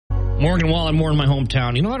Morgan Wallen, More in My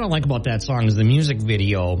Hometown. You know what I like about that song is the music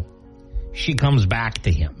video. She comes back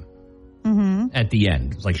to him at the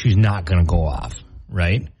end. It's like she's not going to go off,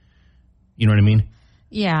 right? You know what I mean?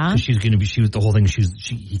 Yeah. She's going to be, the whole thing, so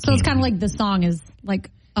it's kind of like the song is like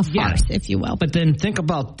a farce, if you will. But then think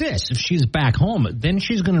about this. If she's back home, then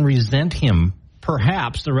she's going to resent him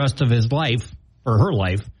perhaps the rest of his life, or her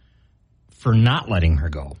life, for not letting her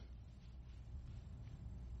go.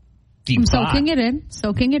 Deep thought. Soaking it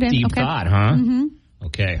in. Deep thought, huh? Mm-hmm.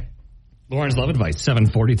 Okay. Lauren's love advice,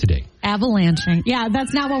 7:40 today. Avalanching. Yeah,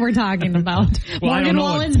 that's not what we're talking about. Morgan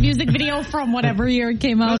Wallen's music video from whatever year it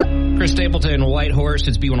came out. Chris Stapleton, Whitehorse.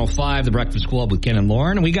 It's B105, The Breakfast Club with Ken and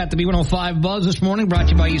Lauren. And we got the B105 Buzz this morning, brought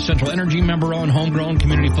to you by East Central Energy, member-owned, homegrown,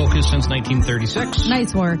 community-focused since 1936.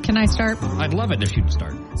 Nice work. Can I start? I'd love it if you'd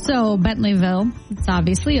start. So, Bentleyville, it's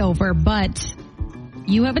obviously over, but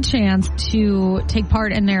you have a chance to take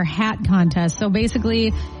part in their hat contest. So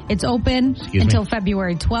basically, it's open until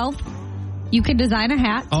February 12th. You can design a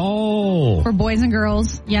hat for boys and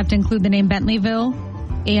girls. You have to include the name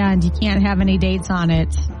Bentleyville, and you can't have any dates on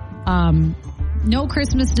it. No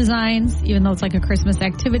Christmas designs, even though it's like a Christmas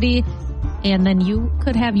activity. And then you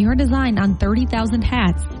could have your design on 30,000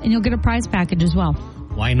 hats, and you'll get a prize package as well.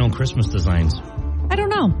 Why no Christmas designs? I don't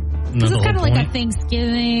know. Because it's kind of like a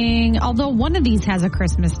Thanksgiving, although one of these has a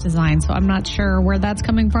Christmas design, so I'm not sure where that's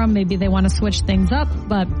coming from. Maybe they want to switch things up,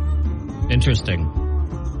 but... Interesting.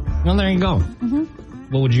 Well, there you go.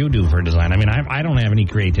 Mm-hmm. What would you do for a design? I mean, I don't have any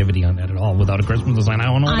creativity on that at all. Without a Christmas design, I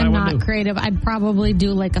don't know what I would do. I'm not creative. I'd probably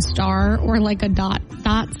do like a star or like a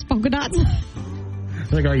polka dots.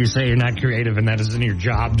 Like how you say you're not creative and that is in your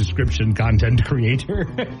job description, content creator.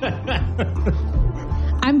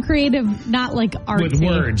 I'm creative, not like artsy. With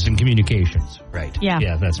words and communications. Right. Yeah.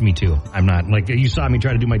 Yeah, that's me too. I'm not. Like, you saw me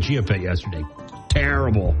try to do my Chia Pet yesterday.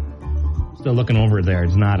 Terrible. Still looking over there.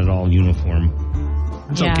 It's not at all uniform.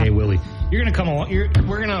 It's okay, Willie. You're going to come along. We're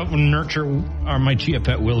going to nurture my Chia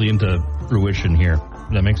Pet Willie into fruition here. Does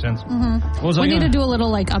that make sense? Mm-hmm. We need to do a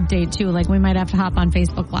little like update too. Like we might have to hop on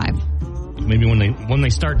Facebook Live. Maybe when they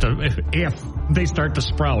start to if they start to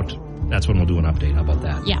sprout, that's when we'll do an update. How about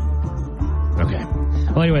that? Yeah. Okay.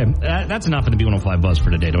 Well, anyway, that's enough of the B105 Buzz for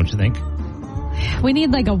today, don't you think? We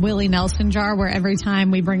need like a Willie Nelson jar where every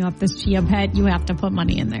time we bring up this Chia Pet, you have to put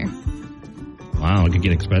money in there. Wow, it could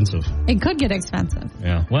get expensive. It could get expensive.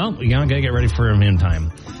 Yeah. Well, you got to get ready for him in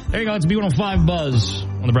time. There you go. It's B105 Buzz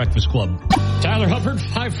on the Breakfast Club. Tyler Hubbard,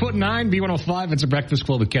 5'9", B105. It's a Breakfast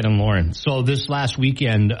Club with Ken and Lauren. So this last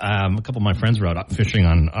weekend, a couple of my friends were out fishing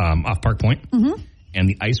on off Park Point, and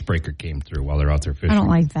the icebreaker came through while they're out there fishing. I don't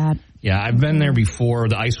like that. Yeah, I've been there before.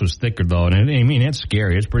 The ice was thicker though, and it's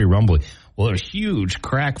scary. It's pretty rumbly. Well, a huge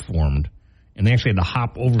crack formed, and they actually had to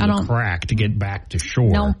hop over the crack to get back to shore.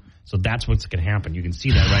 No. So that's what's going to happen. You can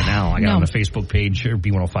see that right now. I got it on the Facebook page, or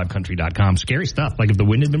B105country.com. Scary stuff. Like if the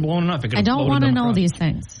wind had been blowing enough, it could have I don't want to know these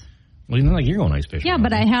things. Well, you know, like you're going ice fishing. Yeah,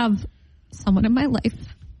 but I have someone in my life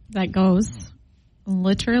that goes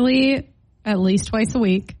literally at least twice a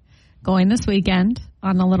week, going this weekend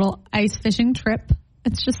on a little ice fishing trip.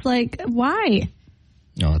 It's just like, why?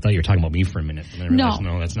 No, I thought you were talking about me for a minute.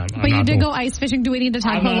 No, that's not. But you did go ice fishing. Do we need to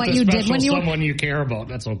talk about what you did when you? Someone you care about.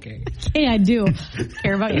 That's okay. Okay, I do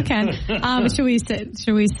care about you, Ken. Should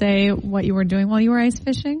we say what you were doing while you were ice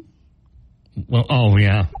fishing? Well, oh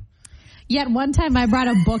yeah. Yet one time I brought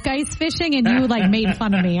a book ice fishing and you like made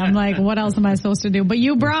fun of me. I'm like, what else am I supposed to do? But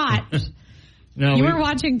you brought. No, you were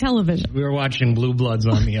watching television. We were watching Blue Bloods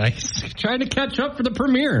on the ice, trying to catch up for the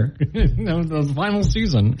premiere, the final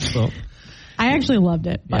season. So. I actually loved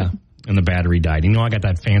it. But. Yeah, and the battery died. You know, I got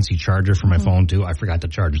that fancy charger for my phone, too. I forgot to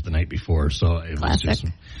charge it the night before, so it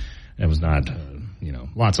was not,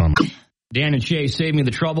 lots on. Dan and Shay Save Me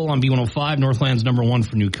the Trouble on B105, Northland's #1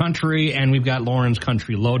 for New Country, and we've got Lauren's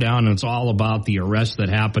Country Lowdown, and it's all about the arrest that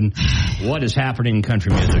happened. What is happening in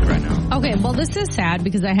country music right now? Okay, well, this is sad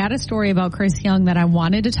because I had a story about Chris Young that I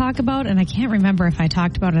wanted to talk about, and I can't remember if I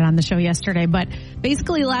talked about it on the show yesterday, but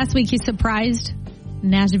basically last week he surprised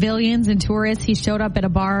Nashvillians and tourists. He showed up at a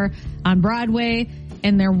bar on Broadway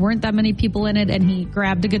and there weren't that many people in it, and he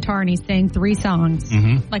grabbed a guitar and he sang 3 songs,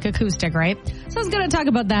 like acoustic, right? So I was going to talk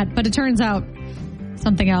about that, but it turns out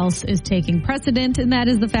something else is taking precedent, and that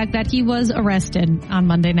is the fact that he was arrested on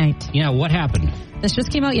Monday night. Yeah, what happened? This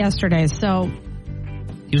just came out yesterday, so...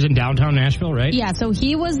 He was in downtown Nashville, right? Yeah, so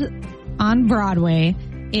he was on Broadway,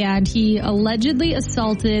 and he allegedly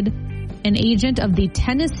assaulted an agent of the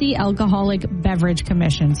Tennessee Alcoholic Beverage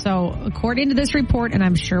Commission. So according to this report, and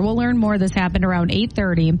I'm sure we'll learn more, this happened around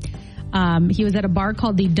 8:30. He was at a bar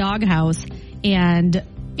called the Doghouse, and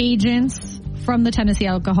agents from the Tennessee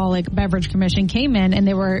Alcoholic Beverage Commission came in and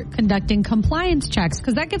they were conducting compliance checks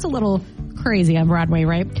because that gets a little crazy on Broadway,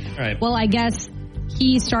 right? Right. Well, I guess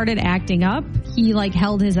he started acting up. He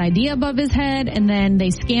held his ID above his head and then they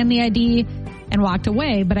scanned the ID and walked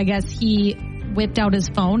away. But I guess he whipped out his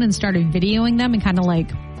phone and started videoing them and kind of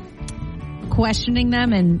questioning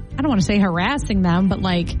them and I don't want to say harassing them, but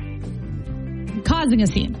causing a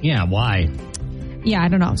scene. Yeah, why? Yeah, I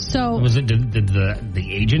don't know. So was it? Did the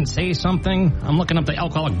agent say something? I'm looking up the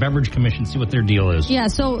Alcoholic Beverage Commission, see what their deal is. Yeah,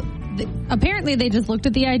 so apparently they just looked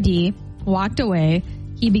at the ID, walked away.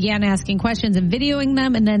 He began asking questions and videoing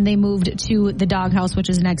them, and then they moved to the doghouse, which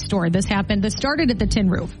is next door. This started at the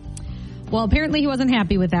Tin Roof. Well, apparently he wasn't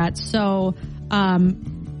happy with that. So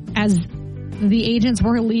as the agents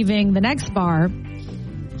were leaving the next bar,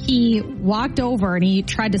 he walked over and he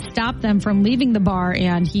tried to stop them from leaving the bar,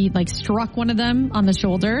 and he struck one of them on the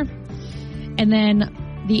shoulder. And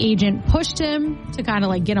then the agent pushed him to kind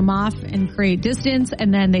of get him off and create distance.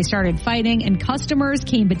 And then they started fighting and customers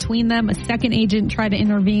came between them. A second agent tried to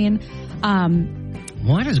intervene.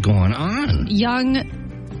 What is going on?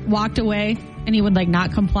 Young walked away and he would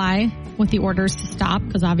not comply with the orders to stop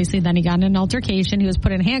because obviously then he got in an altercation. He was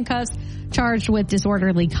put in handcuffs, charged with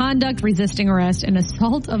disorderly conduct, resisting arrest, and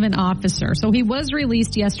assault of an officer. So he was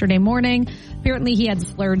released yesterday morning. Apparently he had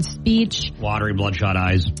slurred speech. Watery, bloodshot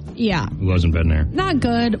eyes. Yeah. Who hasn't been there? Not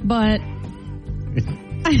good, but...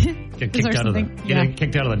 Get kicked out of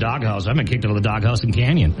the doghouse. I've been kicked out of the doghouse in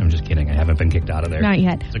Canyon. I'm just kidding. I haven't been kicked out of there. Not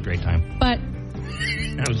yet. It's a great time. But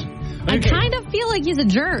I kind of feel like he's a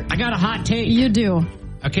jerk. I got a hot take. You do.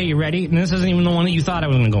 Okay, you ready? And this isn't even the one that you thought I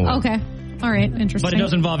was going to go with. Okay. All right. Interesting. But it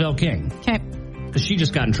does involve Elle King. Okay. Because she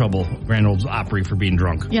just got in trouble, Grand Ole Opry, for being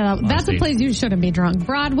drunk. Yeah, that's a place you shouldn't be drunk.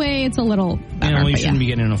 Broadway, it's a little better. You shouldn't be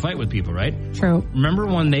getting in a fight with people, right? True. Remember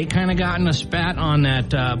when they kind of got in a spat on that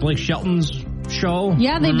Blake Shelton's show?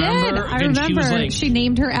 Yeah, they did. I remember. She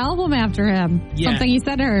named her album after him. Yeah. Something he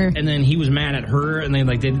said to her. And then he was mad at her, and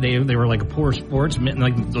they were like a poor sportsman.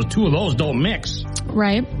 The two of those don't mix.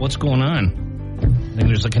 Right. What's going on? I think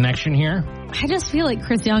there's a connection here. I just feel like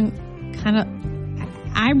Chris Young kind of...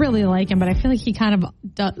 I really like him, but I feel like he kind of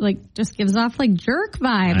just gives off jerk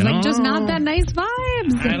vibes. Just not that nice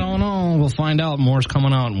vibes. I don't know. We'll find out. More's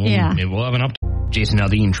coming out. We'll have an update. Jason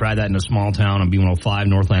Aldean tried that in a small town on B105.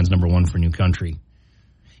 Northland's #1 for New Country.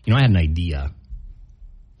 I had an idea.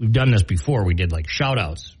 We've done this before. We did shout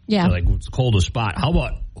outs. Yeah. So, what's the coldest spot? How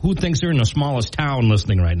about who thinks they're in the smallest town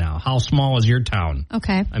listening right now? How small is your town?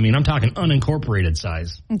 Okay. I mean, I'm talking unincorporated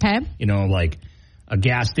size. Okay. A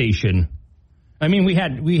gas station. I mean, we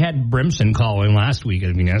had Brimson call in last week. I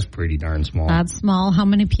mean, that's pretty darn small. That's small. How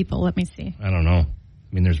many people? Let me see. I don't know.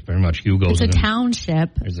 I mean, there's pretty much Hugo's. It's a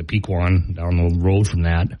township. There's a Pequon down the road from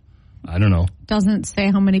that. I don't know. Doesn't say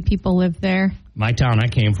how many people live there. My town I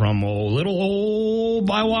came from, little old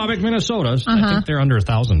Biwabic, Minnesota. I think they're under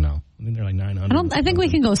 1,000 now. I think they're 900. I think we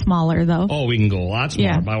can go smaller, though. Oh, we can go a lot smaller.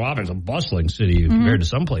 Yeah. Biwabic's a bustling city compared to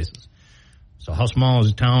some places. So how small is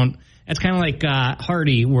the town? It's kind of like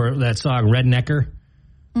Hardy, where that song Rednecker.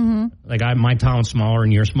 Mm-hmm. My town's smaller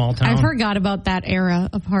than your small town. I forgot about that era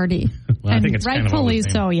of Hardy. Well, I think it's rightfully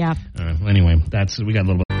so. Yeah. Anyway, we got a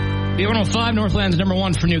little bit. B105, Northland's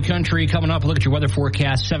 #1 for New Country. Coming up, look at your weather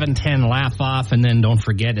forecast. 7:10, laugh off, and then don't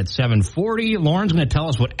forget at 7:40, Lauren's going to tell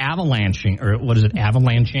us what avalanching, or what is it,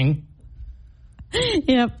 avalanching?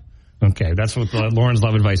 Yep. Okay, that's what Lauren's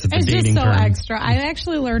love advice. It's a dating term. It's just so extra. I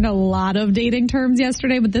actually learned a lot of dating terms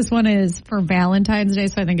yesterday, but this one is for Valentine's Day,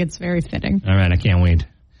 so I think it's very fitting. All right, I can't wait.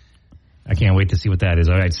 I can't wait to see what that is.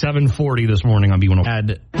 All right, 7:40 this morning on B105.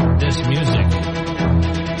 Had this music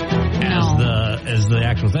as the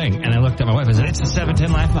actual thing, and I looked at my wife and said, "It's the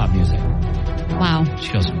 7:10 laugh off music." Wow.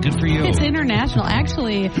 She goes, "Good for you." It's international.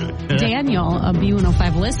 Actually, Daniel, a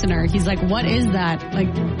B105 listener, he's like, "What is that?"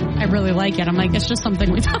 I really like it. I'm like, "It's just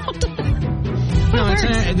something we found." No,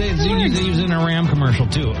 they use it in a Ram commercial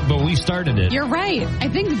too, but we started it. You're right. I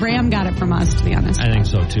think Ram got it from us, to be honest. I think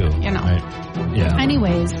so too. Right? Yeah.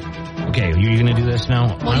 Anyways. Okay, you're going to do this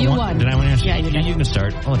now? Well, you won. Did I win? Yeah, you did. You can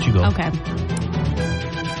start. I'll let you go. Okay.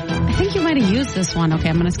 I think you might have used this one. Okay,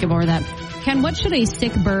 I'm going to skip over that. Ken, what should a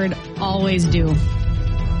sick bird always do?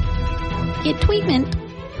 Get treatment.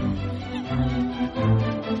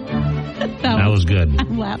 That was good.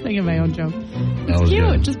 I'm laughing at my own joke. It's cute.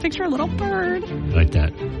 Good. Just picture a little bird. I like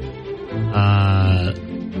that.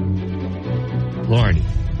 Lauren,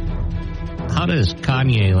 how does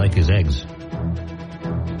Kanye like his eggs?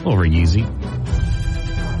 Over easy.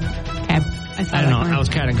 Okay. I don't know. I was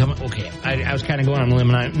kind of coming. Okay. I was kind of going on a limb,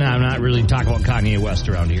 and I'm not really talking about Kanye West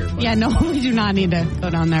around here. But, yeah, no, we do not need to go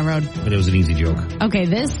down that road. But it was an easy joke. Okay,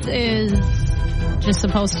 this is just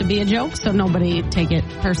supposed to be a joke, so nobody take it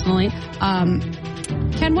personally.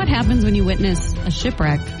 Ken, what happens when you witness a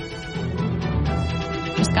shipwreck?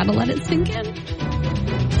 Just got to let it sink in.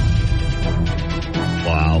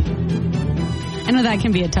 Wow. I know that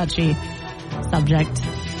can be a touchy subject,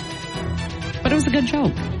 but it was a good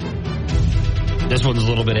joke. This one's a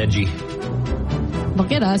little bit edgy.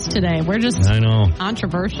 Look at us today. We're just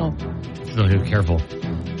controversial. So careful.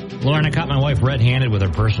 Lauren, I caught my wife red-handed with her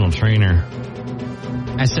personal trainer.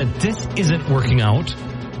 I said, this isn't working out.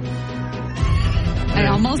 I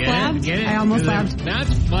almost laughed. I almost laughed.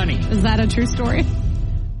 That's funny. Is that a true story?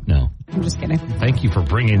 No. I'm just kidding. Thank you for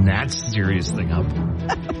bringing that serious thing up.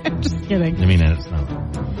 I'm just kidding. I mean, it's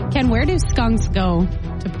not. Ken, where do skunks go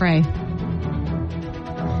to pray?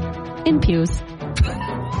 In pews.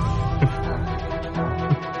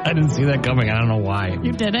 I didn't see that coming. I don't know why.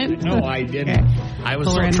 You didn't? No, I didn't. Okay. I was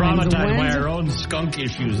so traumatized by our own skunk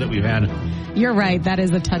issues that we've had. You're right. That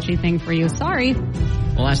is a touchy thing for you. Sorry.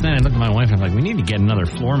 Well, last night I looked at my wife and I'm like, we need to get another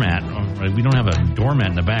floor mat. We don't have a doormat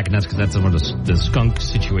in the back, and that's because that's when the skunk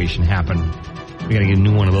situation happened. We got to get a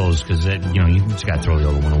new one of those because, you just got to throw the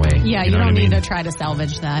old one away. Yeah, you don't need to try to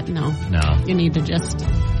salvage that. No. You need to just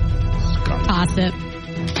toss it.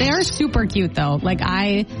 They are super cute, though. Like,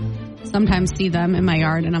 I sometimes see them in my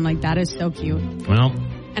yard, and I'm like, that is so cute. Well.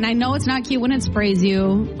 And I know it's not cute when it sprays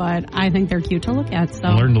you, but I think they're cute to look at. So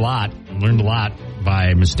I learned a lot.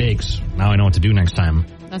 By mistakes. Now I know what to do next time.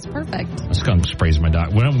 That's perfect. A skunk sprays my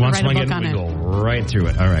dog. Once I get it, we go right through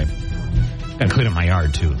it. All right. Got to clean up my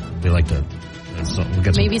yard, too. They like to...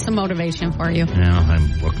 Maybe some motivation for you. Yeah,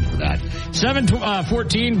 I'm looking for that.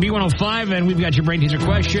 7:14 B105, and we've got your brain teaser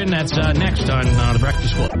question. That's next on The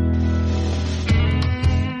Breakfast Club.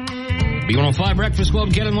 B105 Breakfast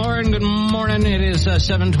Club, Ken and Lauren. Good morning. It is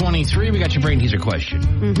 7:23. We got your brain teaser question.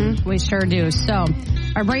 Mm-hmm. We sure do. So,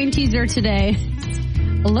 our brain teaser today,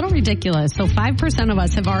 a little ridiculous. So, 5% of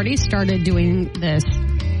us have already started doing this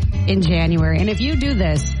in January. And if you do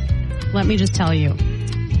this, let me just tell you,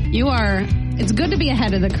 it's good to be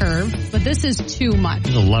ahead of the curve, but this is too much.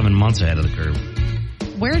 This is 11 months ahead of the curve.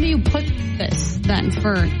 Where do you put this then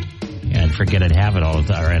for... Yeah, I'd forget I'd have it all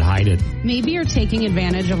the time, or I'd hide it. Maybe you're taking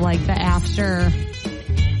advantage of like the after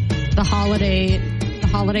the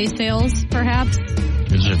holiday sales, perhaps.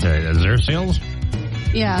 Is there sales?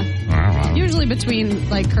 Yeah. Usually between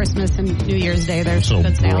like Christmas and New Year's Day, there's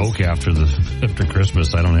good sales. Broke after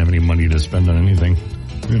Christmas. I don't have any money to spend on anything.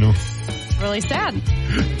 It's really sad.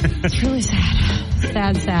 It's really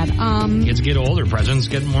sad. Sad. Kids get older, presents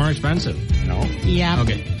get more expensive. Yeah.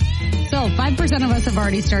 Okay. So, 5% of us have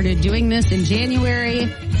already started doing this in January.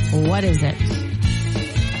 What is it?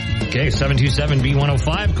 Okay,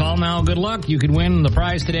 727-B105. Call now. Good luck. You could win the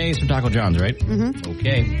prize today. Some Taco John's, right? Mm-hmm.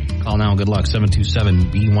 Okay. Call now. Good luck.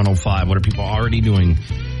 727-B105. What are people already doing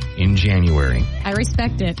in January? I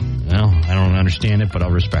respect it. Well, I don't understand it, but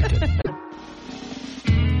I'll respect it.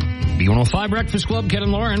 B105 Breakfast Club, Ken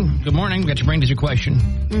and Lauren. Good morning. Got your brain teaser question.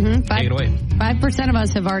 Mm-hmm. Take it away. 5% of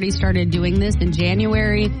us have already started doing this in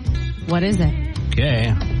January. What is it?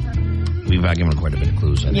 Okay. We've given quite a bit of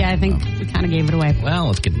clues. I think we kind of gave it away. Well,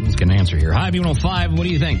 let's get an answer here. Hi, B105. What do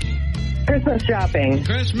you think? Christmas shopping.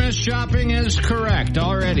 Christmas shopping is correct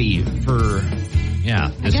already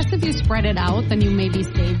I guess if you spread it out, then you maybe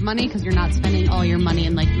save money because you're not spending all your money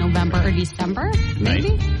in like November or December, maybe?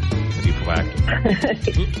 Right. To be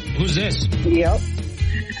proactive. Who's this? Yep.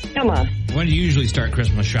 Emma. When do you usually start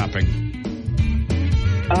Christmas shopping?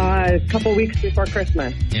 A couple weeks before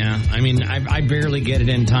Christmas. Yeah, I mean, I barely get it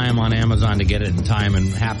in time on Amazon to get it in time, and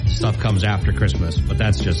half the stuff comes after Christmas, but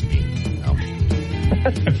that's just me.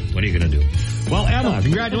 What are you going to do? Well, Emma,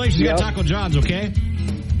 congratulations. You got Taco John's, okay?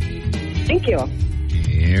 Thank you.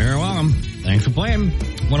 You're welcome. Thanks for playing.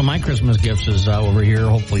 One of my Christmas gifts is over here,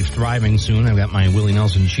 hopefully thriving soon. I've got my Willie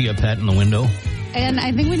Nelson Chia pet in the window. And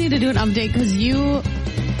I think we need to do an update because you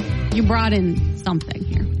brought in something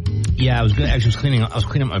here. Yeah, I was cleaning up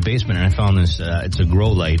my basement and I found this. It's a grow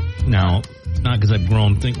light. Now, it's not because I've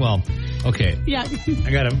grown. Okay. Yeah.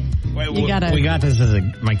 We got this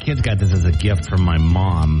my kids got this as a gift from my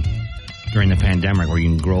mom during the pandemic, where you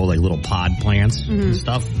can grow like little pod plants and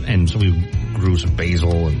stuff. And so we grew some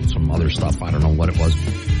basil and some other stuff. I don't know what it was.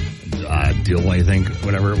 Dill, I think,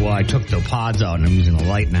 whatever. Well, I took the pods out and I'm using a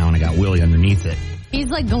light now, and I got Willie underneath it. He's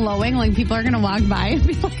like glowing, like people are going to walk by and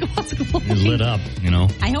be like, what's glowing? He's lit up,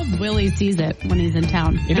 I hope Willie sees it when he's in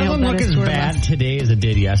town. It doesn't look as bad today as it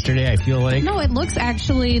did yesterday, I feel like. No, it looks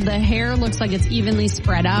the hair looks like it's evenly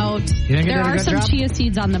spread out. There are some chia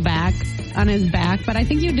seeds on his back, but I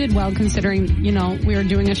think you did well considering, we were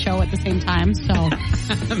doing a show at the same time, so.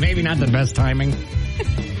 Maybe not the best timing.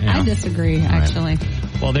 I disagree, actually.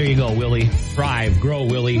 Right. Well, there you go, Willie. Thrive. Grow,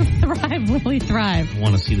 Willie. Thrive, Willie, thrive. I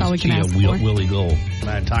want to see this Chia Willie go.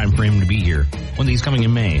 Bad time for him to be here. When he's coming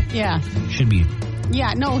in May. Yeah. Should be.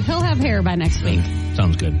 Yeah, no, he'll have hair by next week.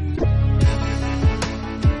 Sounds good.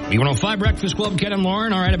 B105 Breakfast Club, Ken and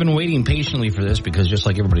Lauren. All right, I've been waiting patiently for this because just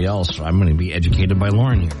like everybody else, I'm going to be educated by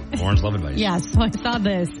Lauren here. Lauren's Love Advice. Yeah, so I saw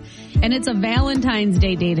this. And it's a Valentine's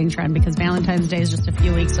Day dating trend because Valentine's Day is just a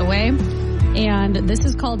few weeks away. And this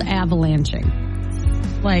is called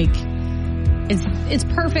avalanching. Like, it's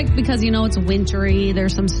perfect because, it's wintry.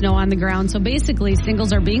 There's some snow on the ground. So basically,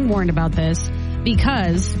 singles are being warned about this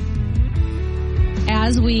because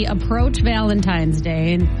as we approach Valentine's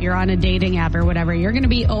Day, and you're on a dating app or whatever, you're going to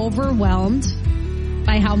be overwhelmed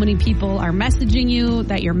by how many people are messaging you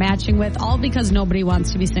that you're matching with, all because nobody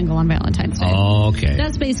wants to be single on Valentine's Day. Okay.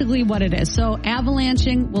 That's basically what it is. So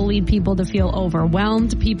avalanching will lead people to feel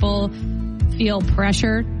overwhelmed. People feel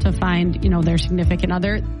pressure to find, their significant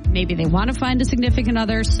other. Maybe they want to find a significant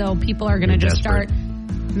other, so people are going to just start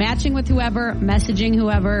matching with whoever, messaging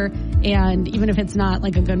whoever, and even if it's not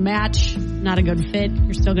like a good match, not a good fit,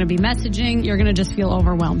 you're still going to be messaging. You're going to just feel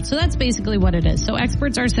overwhelmed. So that's basically what it is. So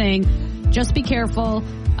experts are saying just be careful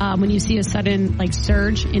when you see a sudden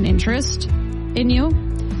surge in interest in you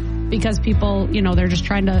because people, they're just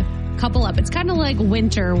trying to couple up. It's kind of like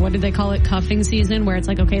winter. What do they call it? Cuffing season, where it's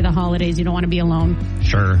like, okay, the holidays, you don't want to be alone.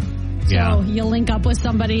 Sure. Yeah. So you'll link up with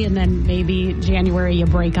somebody and then maybe January you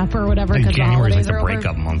break up or whatever. Because January is like the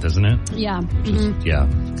breakup month, isn't it? Yeah. Yeah.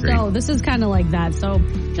 Great. So this is kind of like that. So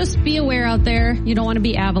just be aware out there. You don't want to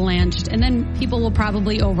be avalanched. And then people will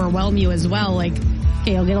probably overwhelm you as well. Like,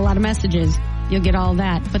 okay, you'll get a lot of messages. You'll get all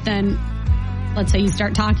that. But then let's say you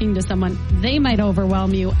start talking to someone, they might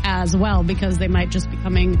overwhelm you as well because they might just be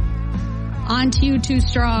coming onto you too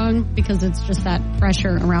strong because it's just that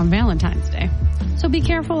pressure around Valentine's Day. So be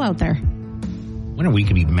careful out there. When are we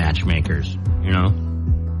going to be matchmakers,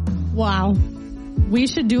 Wow. We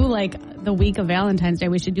should do the week of Valentine's Day.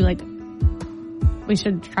 We should do we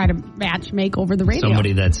should try to matchmake over the radio.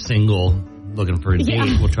 Somebody that's single looking for a date,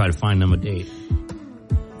 Yeah. we'll try to find them a date.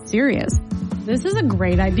 Serious. This is a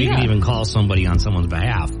great idea. You could even call somebody on someone's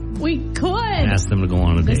behalf. We could. Ask them to go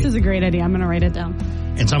on a date. This is a great idea. I'm going to write it down.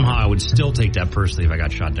 And somehow I would still take that personally if I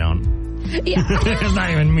got shot down. Yeah. It's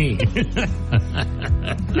not even me.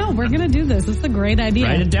 No, we're going to do this. It's a great idea.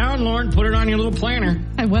 Write it down, Lauren. Put it on your little planner.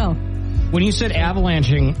 I will. When you said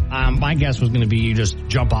avalanching, my guess was going to be you just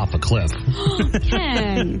jump off a cliff.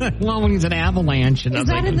 Ken. Well, when you said avalanche. Is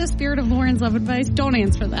that in the spirit of Lauren's Love Advice? Don't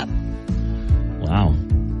answer that. Wow.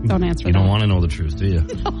 Don't answer that. You don't want to know the truth, do you?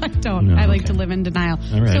 No, I don't. No, I like to live in denial.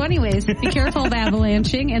 All right. So anyways, be careful of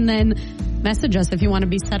avalanching and then message us if you want to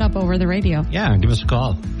be set up over the radio. Yeah, give us a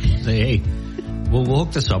call. Say, hey, we'll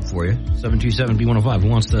hook this up for you. 727-B105. Who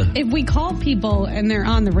wants to? If we call people and they're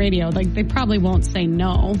on the radio, they probably won't say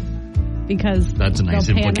no because that's a nice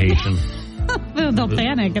implication. They'll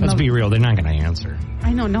panic. And Let's be real. They're not going to answer.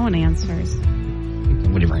 I know. No one answers.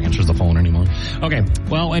 Nobody ever answers the phone anymore. Okay.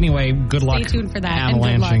 Well, anyway, good luck. Stay tuned for that.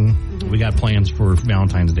 Avalanching. Mm-hmm. We got plans for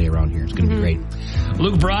Valentine's Day around here. It's going to be great.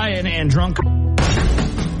 Luke Bryan and Drunk.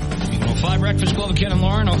 5 Breakfast Club, Ken and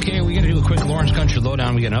Lauren. Okay, we got to do a quick Lauren's Country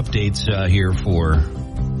Lowdown. We got updates here for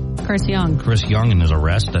Chris Young. Chris Young and his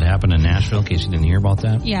arrest that happened in Nashville, in case you didn't hear about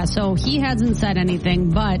that. Yeah, so he hasn't said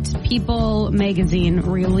anything, but People magazine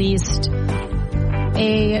released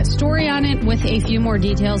a story on it with a few more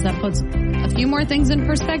details that puts a few more things in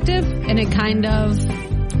perspective, and it kind of,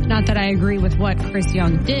 not that I agree with what Chris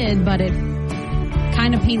Young did, but it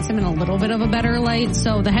kind of paints him in a little bit of a better light.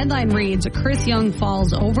 So the headline reads, Chris Young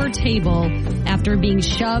falls over table after being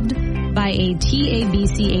shoved by a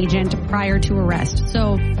TABC agent prior to arrest.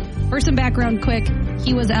 So for some background quick,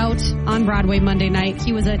 he was out on Broadway Monday night.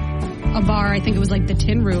 He was at a bar, I think it was the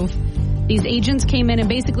Tin Roof. These agents came in and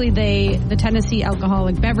basically the Tennessee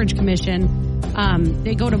Alcoholic Beverage Commission,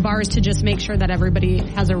 they go to bars to just make sure that everybody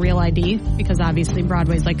has a real ID because obviously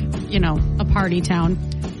Broadway's a party town.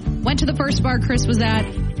 Went to the first bar Chris was at,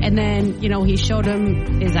 and then, he showed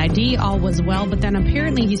him his ID, all was well, but then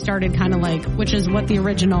apparently he started kind of which is what the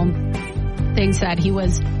original thing said, he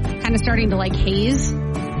was kind of starting to haze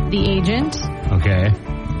the agent. Okay.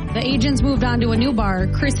 The agents moved on to a new bar.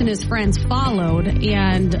 Chris and his friends followed,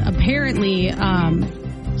 and apparently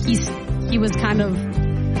he was kind of,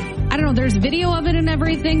 I don't know, there's video of it and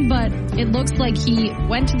everything, but it looks like he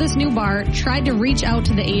went to this new bar, tried to reach out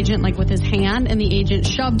to the agent with his hand, and the agent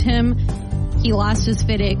shoved him. He lost his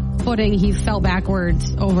footing. He fell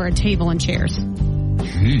backwards over a table and chairs.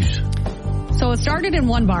 Jeez. So it started in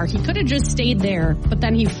one bar. He could have just stayed there, but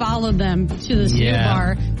then he followed them to this new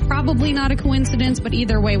bar probably not a coincidence, but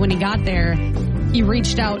either way, when he got there, he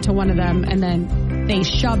reached out to one of them, and then they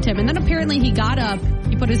shoved him. And then apparently he got up,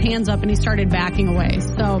 he put his hands up, and he started backing away.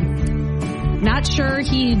 So, not sure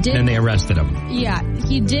he did. Then they arrested him. Yeah,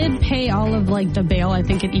 he did pay all of, like, the bail. I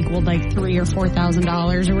think it equaled, like, $3,000 or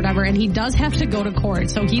 $4,000 or whatever. And he does have to go to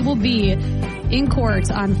court. So he will be in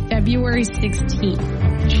court on February 16th.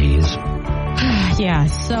 Jeez. Yeah,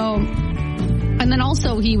 so... And then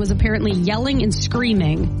also he was apparently yelling and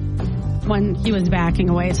screaming when he was backing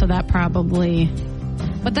away, so that probably...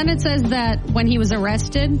 But then it says that when he was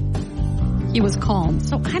arrested, he was calm.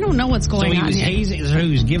 So I don't know what's going on here. So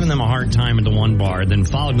he was giving them a hard time at the one bar, then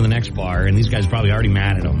followed to the next bar, and these guys probably already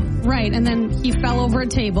mad at him. Right, and then he fell over a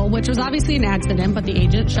table, which was obviously an accident, but the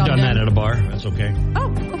agent shoved him. Done that at a bar. That's okay.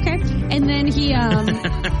 Oh, okay. And then he,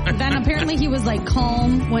 then apparently he was, like,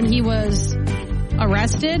 calm when he was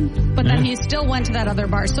arrested, but then he still went to that other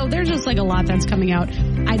bar. So there's just, like, a lot that's coming out.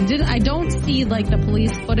 I don't see, like, the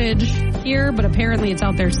police footage here, but apparently it's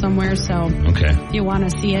out there somewhere, so if you want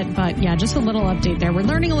to see it. But yeah, just a little update there. We're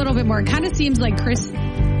learning a little bit more. It kind of seems like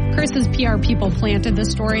Chris's PR people planted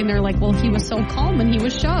this story, and they're like, well, he was so calm and he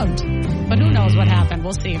was shoved. But who knows what happened?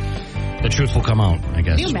 We'll see. The truth will come out, I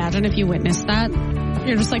guess. Can you imagine if you witnessed that?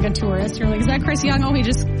 You're just like a tourist. You're like, is that Chris Young? Oh, he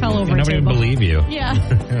just fell over a Nobody table. would believe you. Yeah.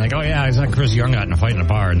 You're like, oh, yeah, it's not Chris Young got in a fight in a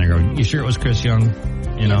bar. And they go, you sure it was Chris Young?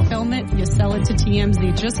 You know. Film it, you sell it to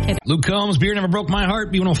TMZ. Just kidding. Luke Combs, Beer Never Broke My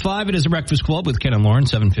Heart, B105. It is the Breakfast Club with Ken and Lauren,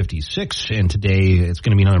 7:56. And today it's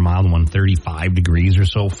going to be another mild one, 35 degrees or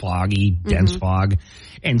so, foggy, dense fog,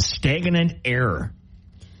 and stagnant air.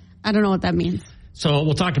 I don't know what that means. So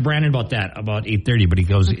we'll talk to Brandon about that about 8:30, but he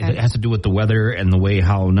goes, it has to do with the weather and the way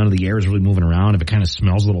how none of the air is really moving around. If it kind of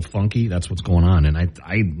smells a little funky, that's what's going on. And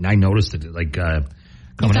I noticed it, like,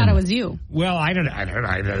 you thought it was you. Well, I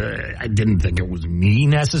didn't think it was me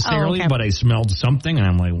necessarily, but I smelled something, and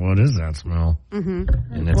I'm like, what is that smell?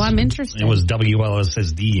 Mm-hmm. Well, I'm interested. It was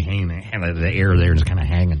WLSSD hanging, the air there is kind of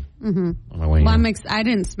hanging. Mm-hmm. Well, I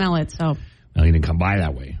didn't smell it, so. Well, you didn't come by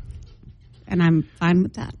that way. And I'm fine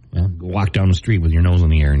with that. Well, go walk down the street with your nose in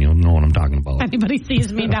the air, and you'll know what I'm talking about. If anybody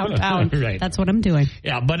sees me downtown, right. That's what I'm doing.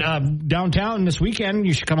 Yeah, but downtown this weekend,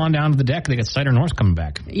 you should come on down to the deck. They got Cider North coming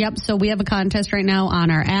back. Yep, so we have a contest right now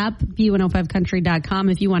on our app, b105country.com.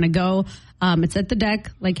 If you want to go, it's at the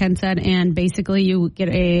deck, like Ken said, and basically you get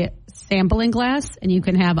a sampling glass, and you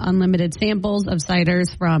can have unlimited samples of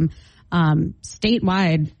ciders from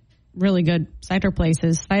statewide. Really good cider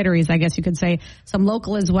places, cideries, I guess you could say. Some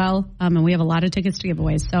local as well, and we have a lot of tickets to give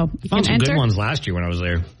away. So you found can some good ones last year when I was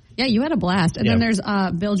there. Yeah, you had a blast. And then there's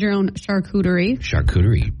build your own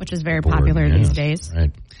charcuterie, which is very popular these days.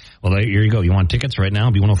 Right. Well, here you go. You want tickets right now?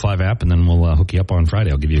 B105 app, and then we'll hook you up on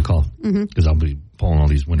Friday. I'll give you a call because I'll be pulling all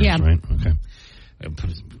these winners. Right? Okay.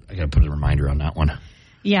 I got to put a reminder on that one.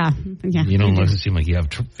 Yeah. You don't let it seem like you have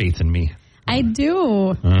faith in me. I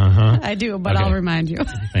do. I do, but I'll remind you.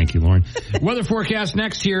 Thank you, Lauren. Weather forecast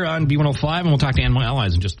next here on B105, and we'll talk to Animal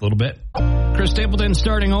Allies in just a little bit. Chris Stapleton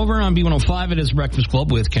starting over on B105. It is Breakfast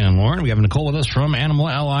Club with Ken and Lauren. We have Nicole with us from Animal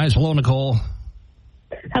Allies. Hello, Nicole.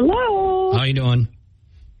 Hello. How are you doing?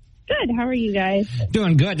 Good. How are you guys?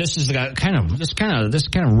 Doing good. This is kind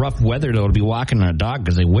of rough weather though to be walking a dog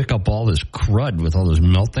because they wick up all this crud with all this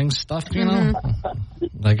melting stuff. You know,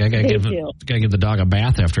 like I gotta give the dog a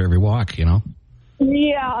bath after every walk. You know.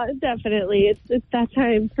 Yeah, definitely. It's that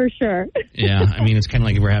time for sure. Yeah, I mean it's kind of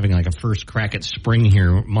like we're having like a first crack at spring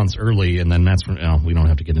here months early, and then that's when we don't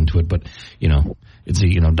have to get into it, but it's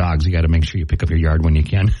dogs. You got to make sure you pick up your yard when you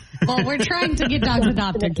can. Well, we're trying to get dogs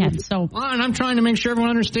adopted, Ken. So, and I'm trying to make sure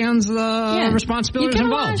everyone understands the responsibilities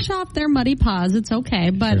involved. You can wash off their muddy paws. It's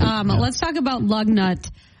okay. But let's talk about Lugnut,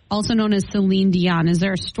 also known as Celine Dion. Is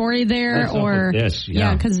there a story there, or this?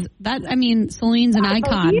 Yeah, because Celine's an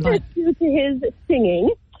icon. But to his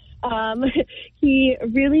singing, he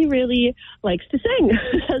really, really likes to sing.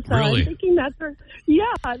 So really? I'm thinking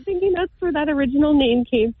that's where that original name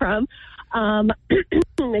came from.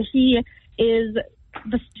 He is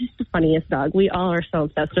just the funniest dog. We all are so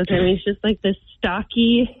obsessed with him. He's just like this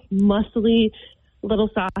stocky, muscly little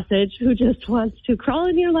sausage who just wants to crawl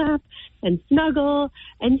in your lap and snuggle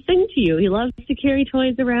and sing to you. He loves to carry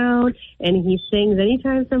toys around, and he sings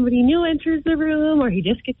anytime somebody new enters the room or he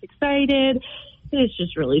just gets excited. It's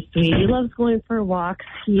just really sweet. He loves going for walks.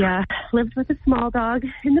 He lived with a small dog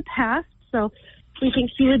in the past, so we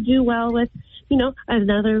think he would do well with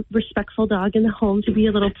another respectful dog in the home to be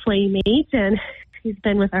a little playmate. And he's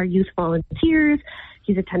been with our youth volunteers.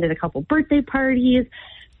 He's attended a couple birthday parties.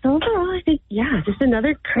 So overall, I think, just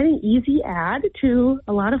another kind of easy add to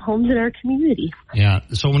a lot of homes in our community. Yeah.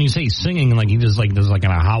 So when you say singing, like he just like does like a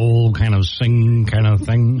howl kind of sing kind of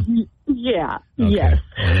thing? Yeah. Okay. Yes.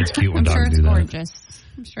 Well, that's cute when I'm sure dogs it's do that. gorgeous.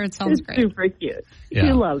 I'm sure it sounds great. Super cute. Yeah.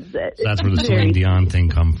 He loves it. So that's where the Celine Dion thing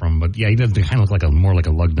come from. But yeah, he does kind of look more like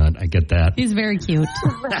a lug nut. I get that. He's very cute.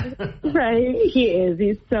 Right. He is.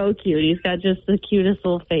 He's so cute. He's got just the cutest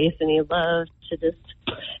little face, and he loves to just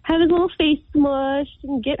have his little face smushed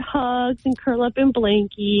and get hugs and curl up in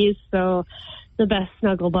blankies. So the best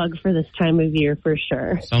snuggle bug for this time of year for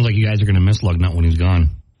sure. Sounds like you guys are going to miss lug nut when he's gone.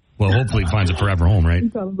 Well, hopefully he finds a forever home, right? He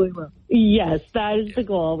probably will. Yes, that is the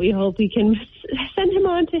goal. We hope we can send him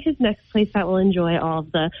on to his next place that will enjoy all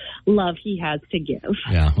of the love he has to give.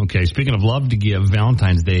 Yeah, okay. Speaking of love to give,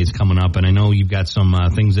 Valentine's Day is coming up, and I know you've got some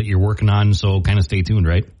things that you're working on, so kind of stay tuned,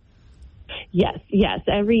 right? Yes.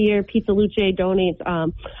 Every year, Pizza Luce donates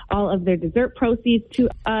all of their dessert proceeds to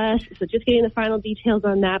us. So just getting the final details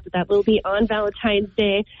on that, but that will be on Valentine's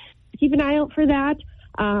Day. Keep an eye out for that.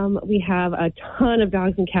 We have a ton of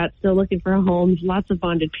dogs and cats still looking for homes, lots of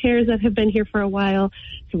bonded pairs that have been here for a while,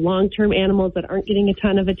 some long-term animals that aren't getting a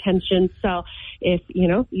ton of attention. So if,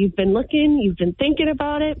 you've been looking, you've been thinking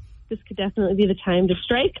about it, this could definitely be the time to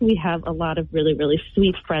strike. We have a lot of really, really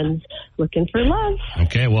sweet friends looking for love.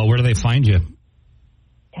 Okay, well, where do they find you?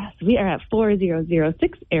 Yes, we are at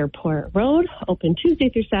 4006 Airport Road, open Tuesday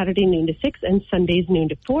through Saturday, noon to 6, and Sundays, noon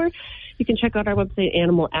to 4. You can check out our website,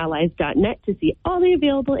 animalallies.net, to see all the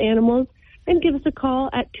available animals, and give us a call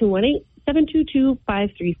at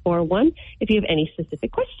 218-722-5341 if you have any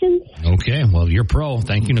specific questions. Okay, well, you're pro.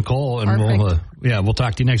 Thank you, Nicole, and we'll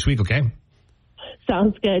talk to you next week, okay?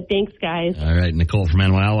 Sounds good. Thanks, guys. All right, Nicole from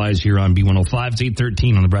Animal Allies here on B105. It's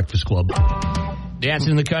 8:13 on the Breakfast Club.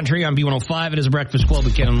 Dancing in the Country on B105. It is a Breakfast Club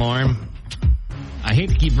with Ken and Lauren. I hate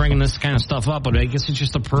to keep bringing this kind of stuff up, but I guess it's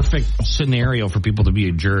just a perfect scenario for people to be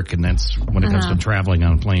a jerk, and that's when it comes to traveling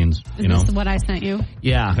on planes. Is this what I sent you?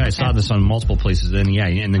 Yeah, I saw this on multiple places, and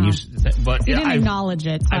and then you didn't acknowledge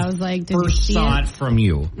it, so I was like, did first you see saw it from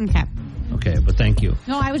you. Okay, but thank you.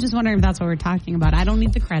 No, I was just wondering if that's what we're talking about. I don't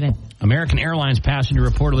need the credit. American Airlines passenger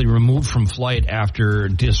reportedly removed from flight after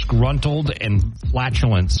disgruntled and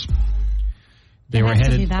flatulence. They were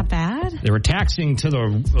headed. To be that bad? They were taxiing to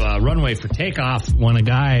the runway for takeoff when a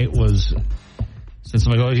guy said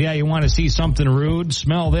something goes, "Yeah, you want to see something rude?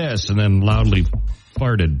 Smell this," and then loudly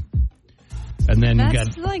farted. And then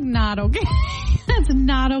that's not okay. That's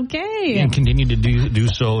not okay. And continued to do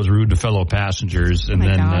so as rude to fellow passengers. And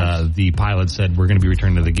then the pilot said, "We're going to be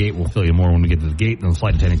returning to the gate. We'll fill you more when we get to the gate." And the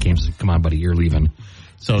flight attendant came and said, "Come on, buddy, you're leaving."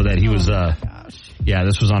 So that he was,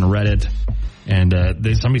 this was on Reddit. And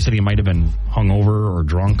somebody said he might have been hungover or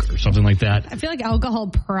drunk or something like that. I feel like alcohol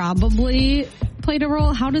probably played a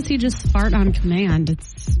role. How does he just fart on command?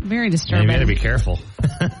 It's very disturbing. You got to be careful.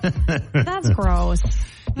 That's gross.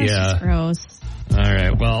 That's just gross. All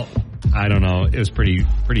right. Well, I don't know. It was pretty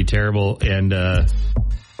terrible. And,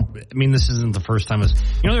 this isn't the first time.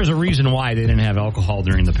 There's a reason why they didn't have alcohol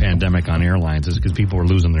during the pandemic on airlines. Is because people were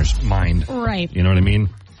losing their mind. Right. You know what I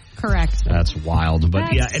mean? Correct. That's wild.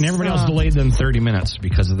 But and everybody else delayed them 30 minutes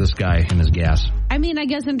because of this guy and his gas. I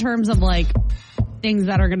guess in terms of things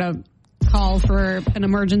that are going to call for an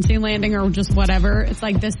emergency landing or just whatever, it's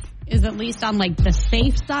like this is at least on the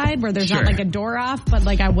safe side where there's not a door off, but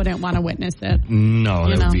I wouldn't want to witness it. No,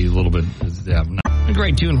 that would be a little bit, A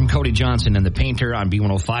great tune from Cody Johnson and the Painter on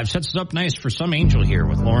B105 sets it up nice for some angel here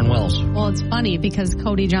with Lauren Wells. Well, it's funny because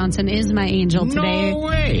Cody Johnson is my angel today. No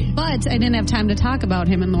way! But I didn't have time to talk about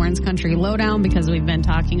him in Lauren's Country Lowdown because we've been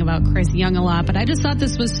talking about Chris Young a lot, but I just thought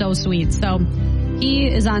this was so sweet. So he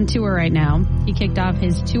is on tour right now. He kicked off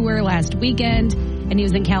his tour last weekend, and he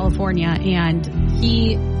was in California, and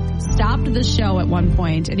he stopped the show at one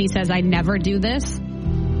point, and he says, "I never do this,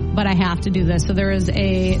 but I have to do this." So there is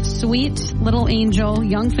a sweet little angel,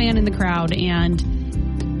 young fan in the crowd, and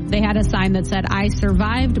they had a sign that said, "I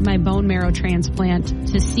survived my bone marrow transplant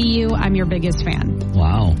to see you. I'm your biggest fan."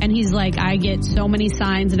 Wow. And he's like, I get so many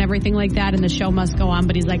signs and everything like that, and the show must go on,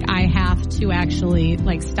 but he's like, I have to actually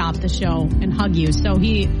stop the show and hug you. So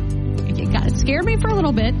it scared me for a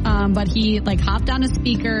little bit, but he hopped on a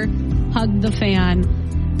speaker, hugged the fan,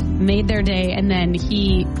 made their day, and then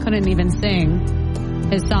he couldn't even sing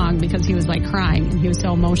his song because he was crying and he was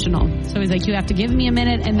so emotional. So he's like, "You have to give me a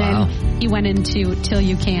minute," and then he went into Till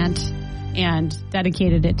You Can't and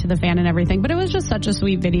dedicated it to the fan and everything. But it was just such a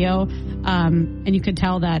sweet video, and you could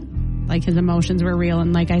tell that his emotions were real.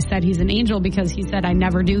 And like I said, he's an angel because he said, "I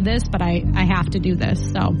never do this, but I have to do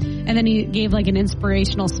this." So, and then he gave an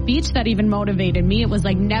inspirational speech that even motivated me. It was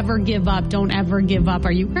never give up, don't ever give up.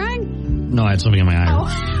 Are you crying? No, I had something in my eye. Oh.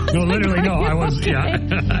 No, literally, no. I was, yeah.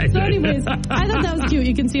 So anyways, I thought that was cute.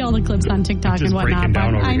 You can see all the clips on TikTok and whatnot. But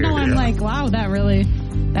I know I'm like, wow,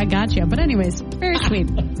 that got you. But anyways, very sweet.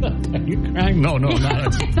 Are you crying? No,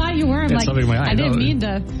 not. I thought you were. I'm like, something in my eye. I didn't mean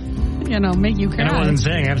to, make you cry. And I wasn't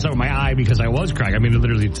saying I have something in my eye because I was crying. I mean, it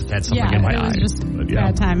literally just had something in my eye. Yeah, it was just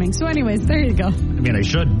bad timing. So anyways, there you go. I mean, I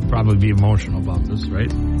should probably be emotional about this,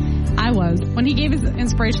 right? I was. When he gave his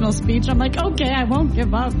inspirational speech, I'm like, okay, I won't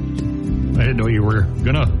give up. I didn't know you were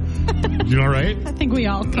gonna. You all right? I think we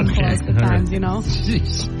all come close at times,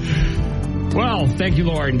 Jeez. Well, thank you,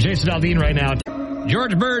 Lauren. Jason Aldean right now.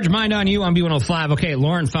 George Burge, Mind on You on B105. Okay,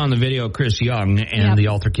 Lauren found the video of Chris Young and the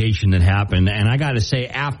altercation that happened. And I got to say,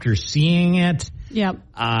 after seeing it,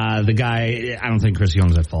 the guy, I don't think Chris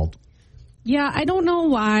Young's at fault. Yeah, I don't know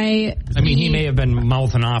why. I mean, he may have been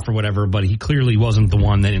mouthing off or whatever, but he clearly wasn't the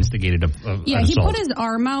one that instigated an assault. He put his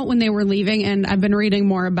arm out when they were leaving, and I've been reading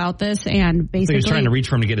more about this, and basically... he was trying to reach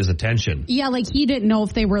for him to get his attention. Yeah, like he didn't know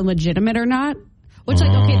if they were legitimate or not. Which,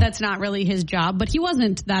 okay, that's not really his job, but he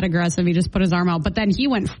wasn't that aggressive. He just put his arm out, but then he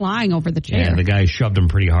went flying over the chair. Yeah, the guy shoved him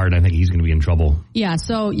pretty hard. I think he's going to be in trouble. Yeah,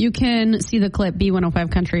 so you can see the clip,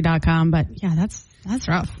 b105country.com, but yeah, that's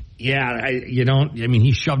rough. Yeah,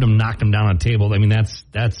 he shoved him, knocked him down on a table. I mean, that's,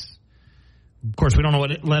 of course, we don't know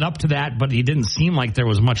what led up to that, but he didn't seem like there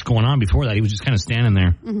was much going on before that. He was just kind of standing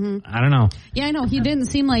there. Mm-hmm. I don't know. Yeah, I know. He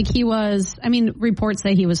didn't seem like he was, reports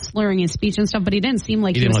say he was slurring his speech and stuff, but he didn't seem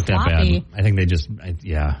like he was sloppy. That bad. I think they just,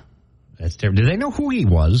 that's terrible. Did they know who he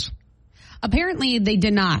was? Apparently they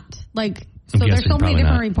did not. So there's so many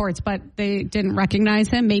different reports, but they didn't recognize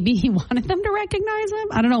him. Maybe he wanted them to recognize him.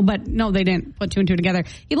 I don't know, but no, they didn't put two and two together.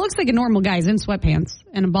 He looks like a normal guy. He's in sweatpants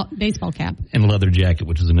and a baseball cap. And a leather jacket,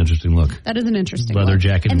 which is an interesting look. That is an interesting leather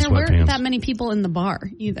jacket and sweatpants. And there weren't that many people in the bar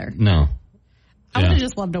either. No. I would have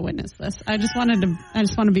just loved to witness this. I just want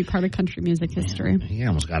to be part of country music history. He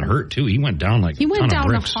almost got hurt too. He went down he went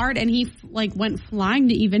down hard, and he went flying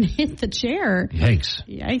to even hit the chair. Yikes!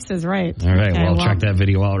 Yikes is right. All right, okay, well, check that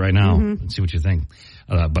video out right now and see what you think.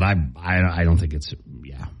 But I don't think it's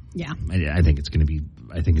yeah. I think it's going to be.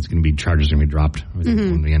 I think it's going to be charges are going to be dropped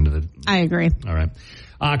from the end of it. I agree. All right.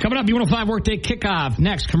 Coming up, B105 Workday Kickoff.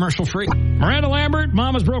 Next, commercial free. Miranda Lambert,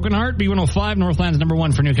 Mama's Broken Heart, B105, Northland's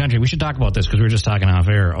 #1 for New Country. We should talk about this because we were just talking off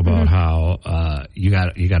air about how you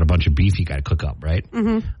got a bunch of beef you got to cook up, right?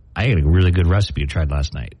 Mm-hmm. I had a really good recipe I tried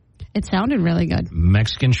last night. It sounded really good.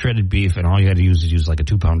 Mexican shredded beef, and all you had to use is like a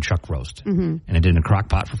 2-pound chuck roast. Mm-hmm. And it in a crock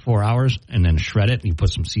pot for 4 hours, and then shred it, and you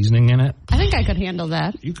put some seasoning in it. I think I could handle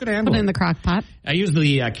that. You could handle it. Put it in the crock pot. I used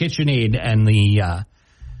the KitchenAid and the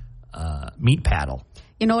meat paddle.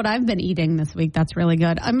 You know what I've been eating this week that's really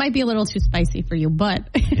good? It might be a little too spicy for you, but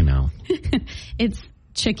it's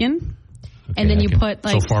chicken. Okay, and then you put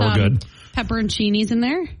some pepperoncinis in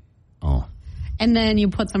there. Oh. And then you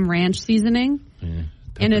put some ranch seasoning. Yeah.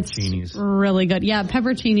 And it's really good. Yeah,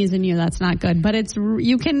 pepperoncinis in you, that's not good. But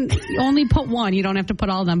you can only put one. You don't have to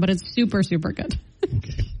put all of them, but it's super, super good.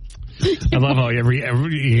 Okay. I love how you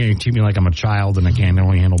treat me like I'm a child and I can't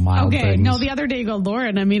only handle mild things. No, the other day you go,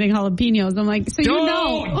 Lauren, I'm eating jalapenos. I'm like, so you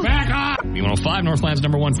know. Back up! B105, Northland's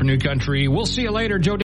 #1 for New Country. We'll see you later, Joe.